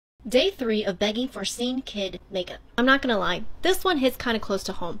Day 3 of begging for scene kid makeup. I'm not gonna lie, this one hits kind of close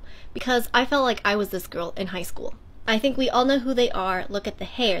to home because I felt like I was this girl in high school. I think we all know who they are. Look at the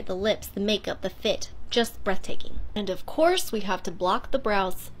hair, the lips, the makeup, the fit. Just breathtaking. And of course, we have to block the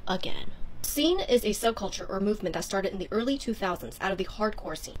brows again. Scene is a subculture or movement that started in the early 2000s out of the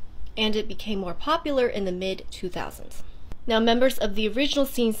hardcore scene, and it became more popular in the mid-2000s. Now, members of the original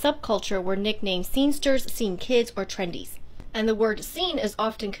scene subculture were nicknamed scenesters, scene kids, or trendies. And the word scene is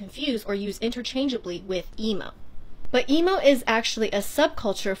often confused or used interchangeably with emo. But emo is actually a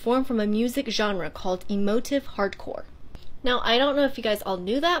subculture formed from a music genre called emotive hardcore. Now, I don't know if you guys all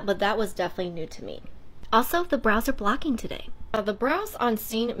knew that, but that was definitely new to me. Also, the brows are blocking today. The brows on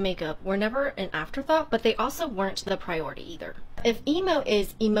scene makeup were never an afterthought, but they also weren't the priority either. If emo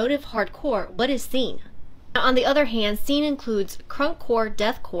is emotive hardcore, what is scene? Now, on the other hand, scene includes crunkcore,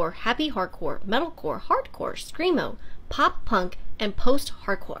 deathcore, happy hardcore, metalcore, hardcore, screamo, pop punk, and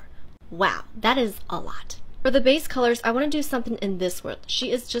post-hardcore. Wow, that is a lot. For the base colors, I want to do something in this world. She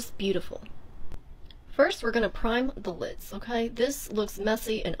is just beautiful. First, we're going to prime the lids, okay? This looks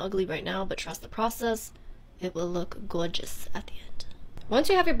messy and ugly right now, but trust the process. It will look gorgeous at the end. Once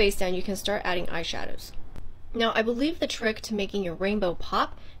you have your base down, you can start adding eyeshadows. Now, I believe the trick to making your rainbow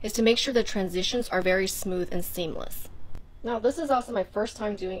pop is to make sure the transitions are very smooth and seamless. Now, this is also my first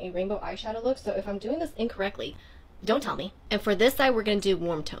time doing a rainbow eyeshadow look, so if I'm doing this incorrectly, don't tell me. And for this side, we're going to do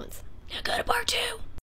warm tones. Now go to part 2.